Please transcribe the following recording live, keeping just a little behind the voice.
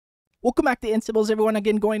Welcome back to Instables, everyone.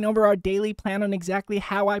 Again, going over our daily plan on exactly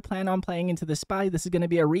how I plan on playing into the SPY. This is going to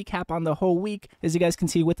be a recap on the whole week, as you guys can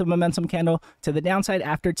see with the momentum candle to the downside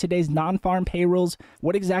after today's non-farm payrolls.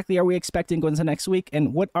 What exactly are we expecting going into next week,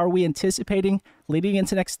 and what are we anticipating leading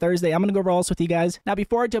into next Thursday? I'm going to go over all this with you guys. Now,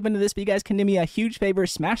 before I jump into this, you guys can do me a huge favor.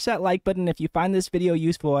 Smash that like button if you find this video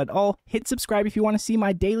useful at all. Hit subscribe if you want to see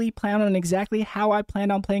my daily plan on exactly how I plan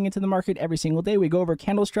on playing into the market every single day. We go over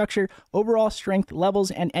candle structure, overall strength levels,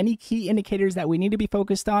 and any key indicators that we need to be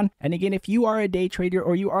focused on. And again, if you are a day trader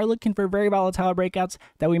or you are looking for very volatile breakouts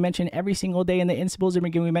that we mention every single day in the Instables, and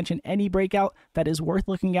again, we mention any breakout that is worth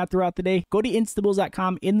looking at throughout the day, go to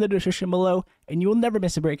instables.com in the description below, and you will never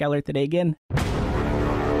miss a breakout alert today again.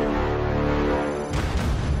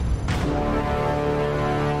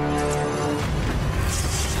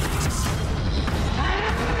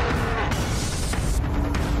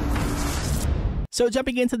 So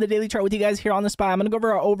jumping into the daily chart with you guys here on the SPY, I'm going to go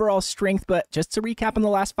over our overall strength, but just to recap on the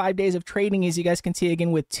last 5 days of trading, as you guys can see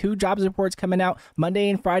again with two jobs reports coming out Monday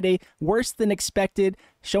and Friday, worse than expected,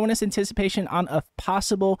 showing us anticipation on a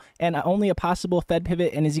possible and only a possible Fed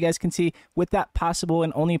pivot. And as you guys can see with that possible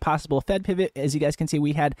and only possible Fed pivot, as you guys can see,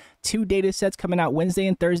 we had two data sets coming out Wednesday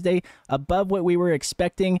and Thursday above what we were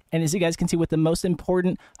expecting. And as you guys can see with the most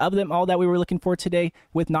important of them all that we were looking for today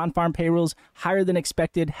with non-farm payrolls higher than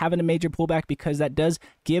expected, having a major pullback, because that does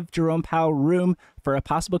give Jerome Powell room for a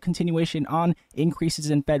possible continuation on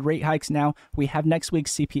increases in Fed rate hikes. Now, we have next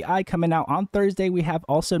week's CPI coming out on Thursday. We have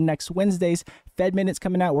also next Wednesday's Fed minutes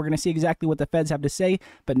coming out. We're going to see exactly what the Feds have to say,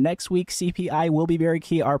 but next week's CPI will be very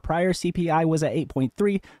key. Our prior CPI was at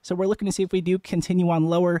 8.3, so we're looking to see if we do continue on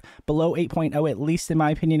lower, below 8.0, at least in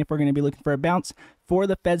my opinion, if we're going to be looking for a bounce, for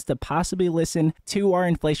the Feds to possibly listen to our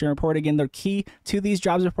inflation report. Again, the key to these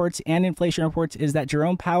jobs reports and inflation reports is that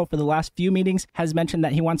Jerome Powell, for the last few meetings, has mentioned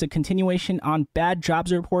that he wants a continuation on bad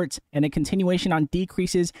jobs reports and a continuation on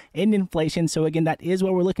decreases in inflation. So again, that is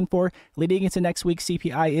what we're looking for leading into next week's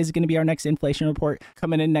CPI. Is going to be our next inflation report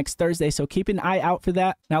coming in next Thursday. So keep an eye out for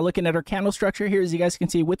that. Now, looking at our candle structure here, as you guys can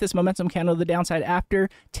see with this momentum candle to the downside after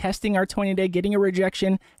testing our 20-day, getting a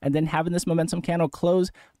rejection, and then having this momentum candle close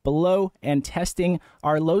below and testing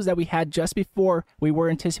our lows that we had just before we were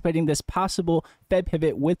anticipating this possible Fed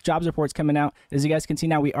pivot with jobs reports coming out. As you guys can see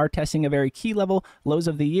now, we are testing a very key level, lows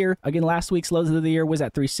of the year. Again, last week's lows of the year was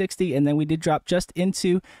at 360, and then we did drop just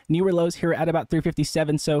into newer lows here at about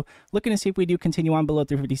 357. So looking to see if we do continue on below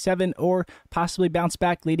 357 or possibly bounce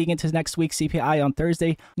back leading into next week's CPI on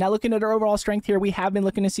Thursday. Now, looking at our overall strength here, we have been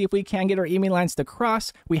looking to see if we can get our EMA lines to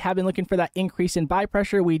cross. We have been looking for that increase in buy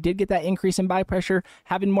pressure. We did get that increase in buy pressure,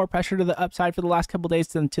 having more pressure to the upside for the last couple days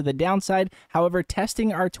than to the downside. However,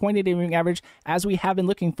 testing our 20-day moving average as we have been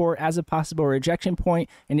looking for as a possible rejection point.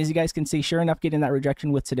 And as you guys can see, sure enough, getting that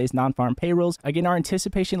rejection with today's non-farm payrolls. Again, our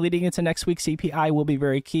anticipation leading into next week's CPI will be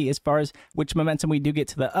very key as far as which momentum we do get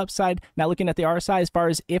to the upside. Now, looking at the RSI, as far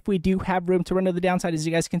as if we do have room to run to the downside, as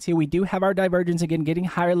you guys can see, we do have our divergence again, getting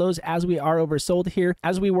higher lows as we are oversold here,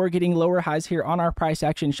 as we were getting lower highs here on our price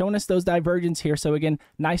action, showing us those divergence here. So again,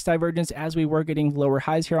 nice divergence as we were getting lower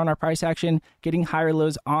highs here on our price action, getting higher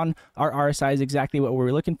lows on our RSI is exactly what we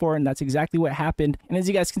were looking for, and that's exactly what happened. And as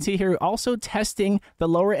you guys can see here, also testing the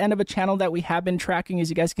lower end of a channel that we have been tracking. As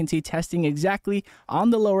you guys can see, testing exactly on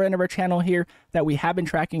the lower end of our channel here that we have been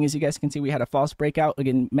tracking. As you guys can see, we had a false breakout.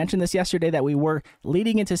 Again, mentioned this yesterday that we were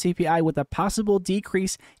leading into CPI with a possible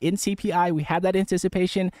decrease in CPI. We had that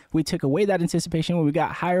anticipation. We took away that anticipation when we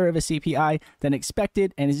got higher of a CPI than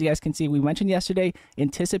expected. And as you guys can see, we mentioned yesterday,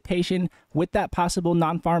 anticipation with that possible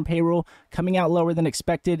non-farm payroll coming out lower than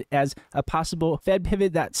expected as a possible Fed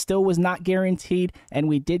pivot that still was not guaranteed, and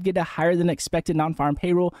we did get a higher than expected non-farm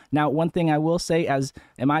payroll. Now, one thing I will say, as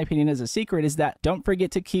in my opinion is a secret, is that don't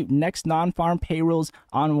forget to keep next non-farm payrolls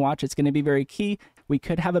on watch. It's going to be very key. We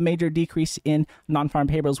could have a major decrease in non-farm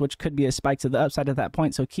payrolls, which could be a spike to the upside at that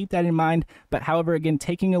point. So keep that in mind. But however, again,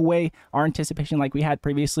 taking away our anticipation like we had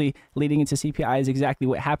previously leading into CPI is exactly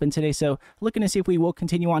what happened today. So looking to see if we will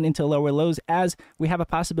continue on into lower lows as we have a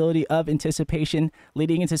possibility of anticipation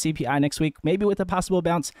leading into CPI next week, maybe with a possible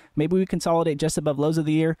bounce. Maybe we consolidate just above lows of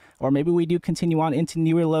the year, or maybe we do continue on into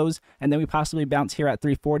newer lows and then we possibly bounce here at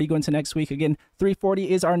 340 going to next week. Again,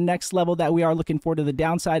 340 is our next level that we are looking for to the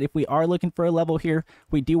downside. If we are looking for a level here here.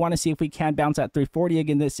 We do want to see if we can bounce at 340.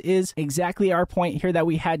 Again, this is exactly our point here that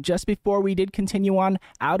we had just before we did continue on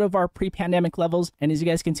out of our pre-pandemic levels. And as you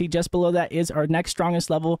guys can see, just below that is our next strongest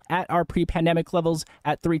level at our pre-pandemic levels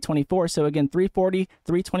at 324. So again, 340,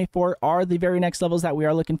 324 are the very next levels that we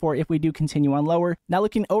are looking for if we do continue on lower. Now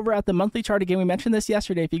looking over at the monthly chart, again, we mentioned this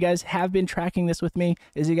yesterday. If you guys have been tracking this with me,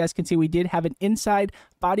 as you guys can see, we did have an inside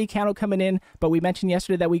body candle coming in, but we mentioned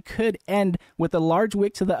yesterday that we could end with a large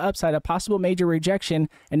wick to the upside, a possible major rejection.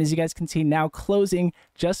 And as you guys can see, now closing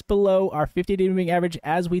just below our 50-day moving average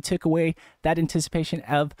as we took away that anticipation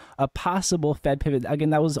of a possible Fed pivot.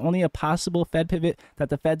 Again, that was only a possible Fed pivot that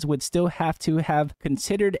the Feds would still have to have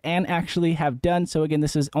considered and actually have done. So again,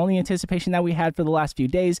 this is only anticipation that we had for the last few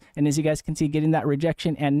days. And as you guys can see, getting that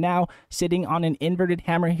rejection and now sitting on an inverted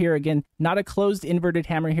hammer here. Again, not a closed inverted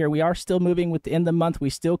hammer here. We are still moving within the month. We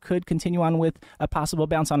still could continue on with a possible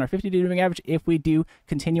bounce on our 50-day moving average if we do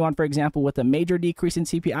continue on, for example, with a major decrease in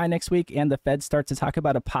CPI next week and the Fed starts to talk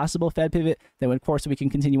about a possible Fed pivot. Then of course we can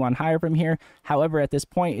continue on higher from here. However, at this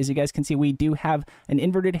point, as you guys can see, we do have an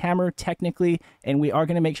inverted hammer technically, and we are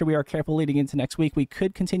going to make sure we are careful leading into next week. We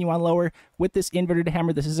could continue on lower with this inverted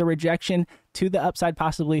hammer. This is a rejection to the upside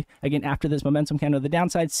possibly, again, after this momentum candle to the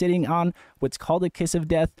downside, sitting on what's called a kiss of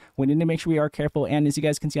death. We need to make sure we are careful. And as you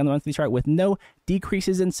guys can see on the monthly chart, with no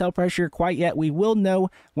decreases in sell pressure quite yet, we will know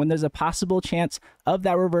when there's a possible chance of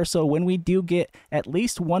that reversal when we do get at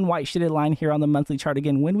least one white shaded line here on the monthly chart.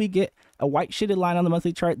 Again, when we get a white shaded line on the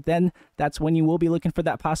monthly chart, then that's when you will be looking for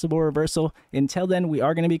that possible reversal. Until then, we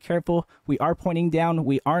are going to be careful. We are pointing down.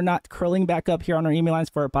 We are not curling back up here on our email lines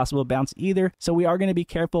for a possible bounce either. So we are going to be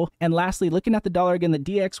careful. And lastly, looking at the dollar, again, the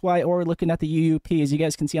DXY, or looking at the UUP, as you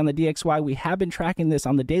guys can see on the DXY, we have been tracking this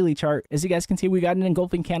on the daily chart. As you guys can see, we got an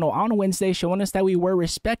engulfing candle on Wednesday showing us that we were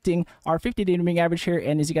respecting our 50-day moving average here.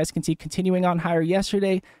 And as you guys can see, continuing on higher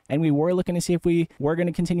yesterday, and we were looking to see if we were going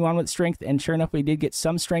to continue on with strength. And sure enough, we did get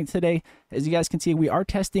some strength today. As you guys can see, we are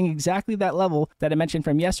testing exactly that level that I mentioned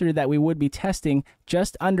from yesterday that we would be testing,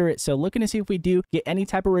 just under it. So looking to see if we do get any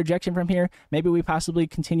type of rejection from here. Maybe we possibly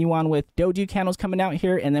continue on with doji candles coming out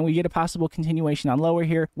here, and then we get a possible continuation on lower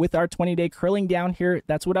here with our 20-day curling down here.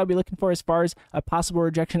 That's what I'll be looking for as far as a possible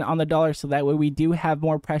rejection on the dollar, so that way we do have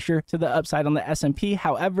more pressure to the upside on the S&P.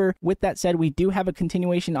 However, with that said, we do have a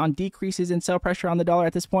continuation on decreases in sell pressure on the dollar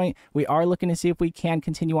at this point. We are looking to see if we can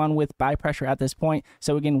continue on with buy pressure at this point.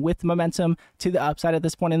 So again, with momentum to the upside at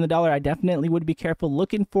this point in the dollar, I definitely would be careful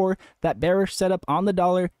looking for that bearish setup on the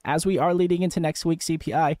dollar as we are leading into next week's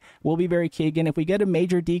CPI. Will be very key. Again, if we get a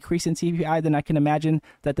major decrease in CPI, then I can imagine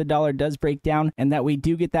that the dollar does break down and that we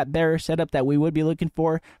do get that bearish setup that we would be looking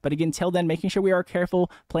for. But again, till then, making sure we are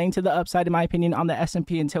careful, playing to the upside, in my opinion, on the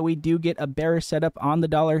S&P until we do get a bearish setup on the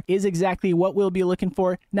dollar is exactly what we'll be looking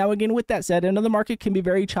for. Now, again, with that said, another market can be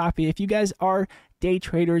very choppy. If you guys are day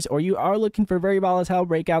traders, or you are looking for very volatile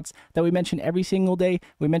breakouts that we mention every single day,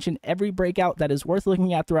 we mention every breakout that is worth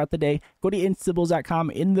looking at throughout the day, go to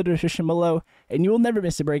instables.com in the description below, and you will never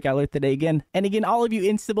miss a breakout alert today again. And again, all of you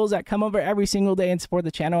instables that come over every single day and support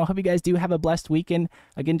the channel, I hope you guys do have a blessed weekend.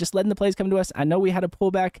 Again, just letting the plays come to us. I know we had a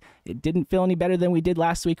pullback. It didn't feel any better than we did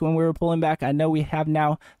last week when we were pulling back. I know we have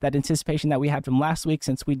now that anticipation that we had from last week,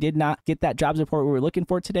 since we did not get that jobs report we were looking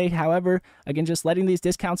for today. However, again, just letting these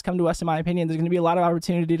discounts come to us, in my opinion, there's going to be a lot of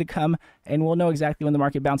opportunity to come, and we'll know exactly when the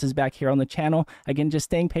market bounces back here on the channel. Again, just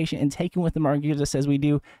staying patient and taking what the market gives us, as we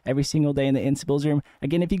do every single day in the Instables room.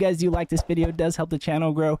 Again, if you guys do like this video, it does help the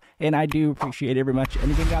channel grow, and I do appreciate it very much.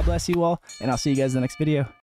 And again, God bless you all, and I'll see you guys in the next video.